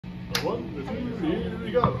1, 2, here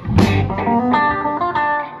we go.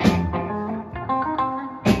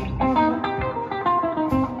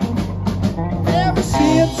 Ever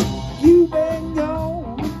since you've been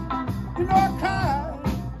gone, you know I cried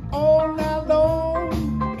all night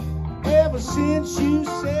long. Ever since you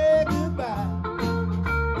said goodbye,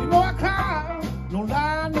 you know I cried, no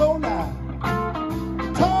lie, no lie.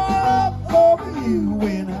 Tore up over you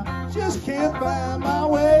when I just can't find my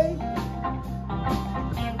way.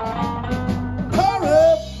 Tore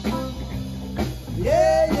up,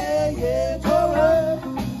 yeah, yeah, yeah, tore up.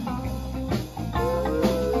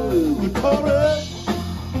 Ooh, tore up.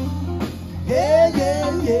 Yeah,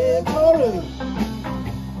 yeah, yeah, tore up.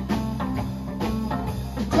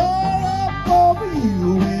 Tore up over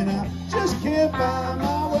you and I just can't find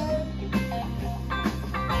my way.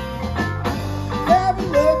 Never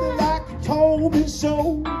loved you like you told me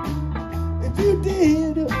so. If you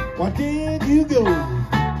did, why did you go?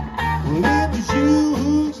 Well, it was you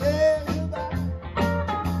who said goodbye.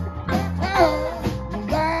 No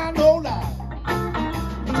lie, no lie.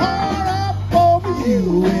 Tore up over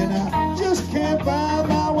you and I just can't find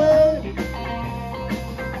my way.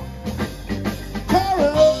 Tore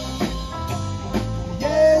up,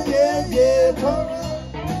 yeah, yeah, yeah, tore up.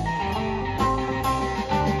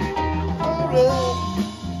 Tore up,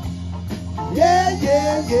 yeah,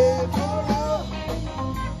 yeah, yeah, tore up.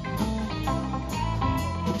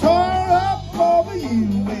 Tore up over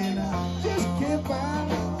you and I just can't find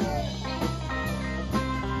my way.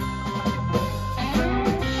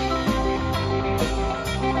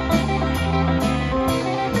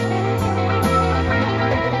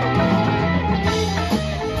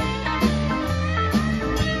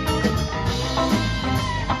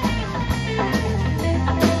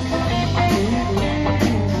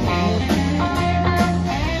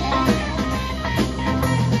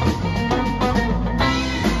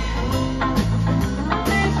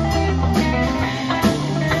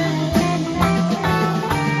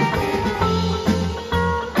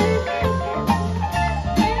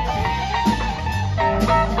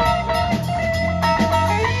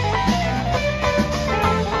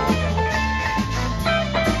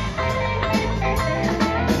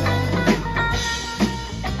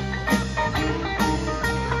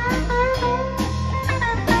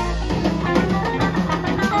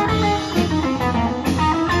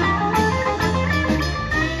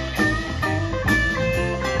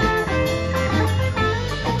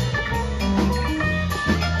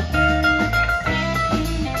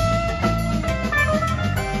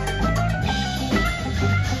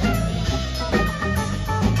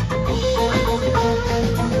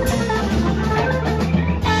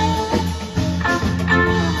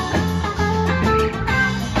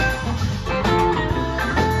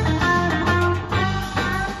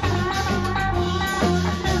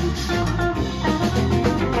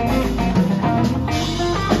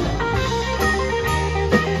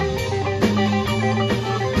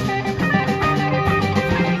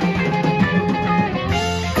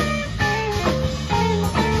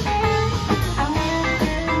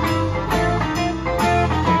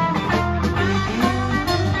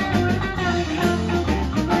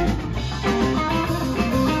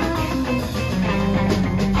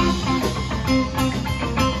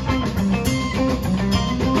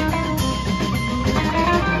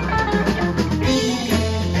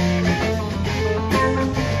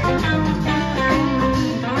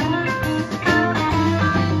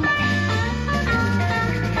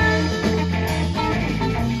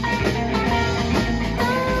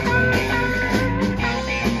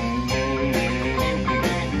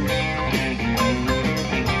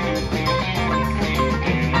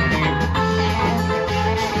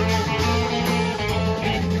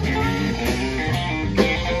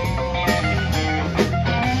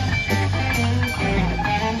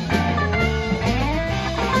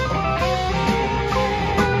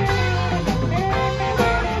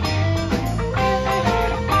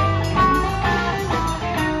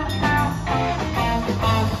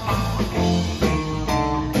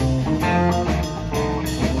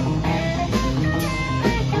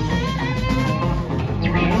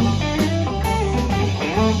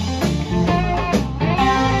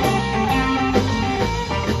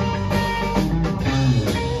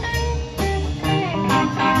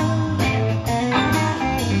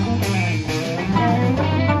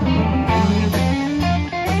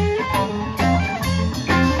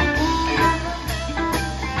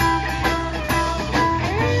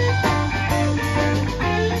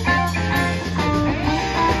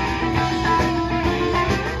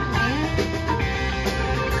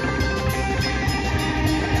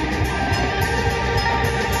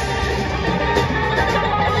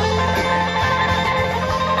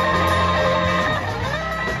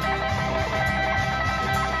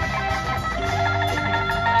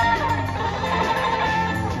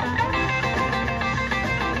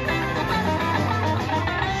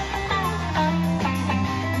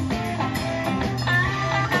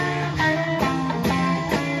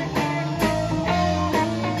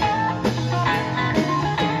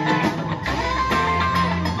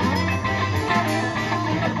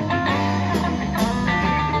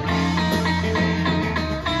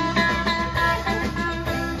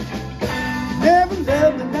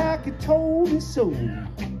 soul.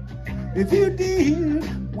 If you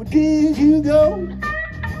did, where did you go?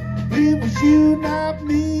 It was you, not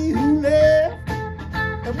me, who left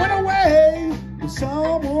and went away with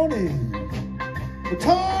someone else. I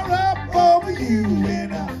tore up over you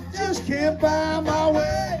and I just can't find my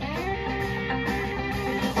way.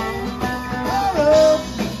 Tore up,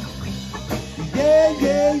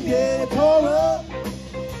 yeah, tore up.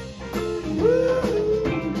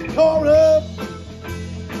 Woo. Tore up,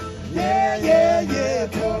 yeah,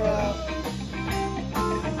 tore up.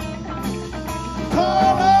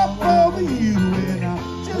 Tore up over you and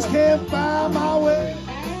I just can't find my way.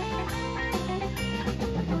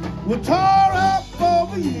 We're tore up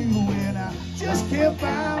over you and I just can't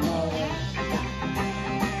find my way.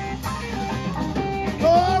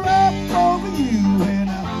 Tore up over you and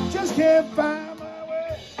I just can't find my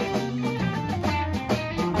way.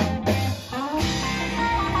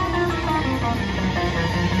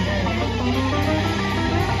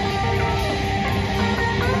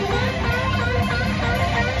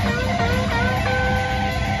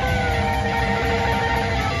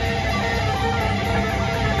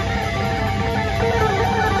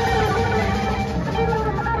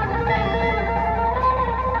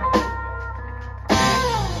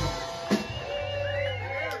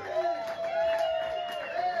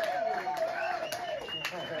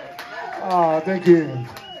 Oh, thank you.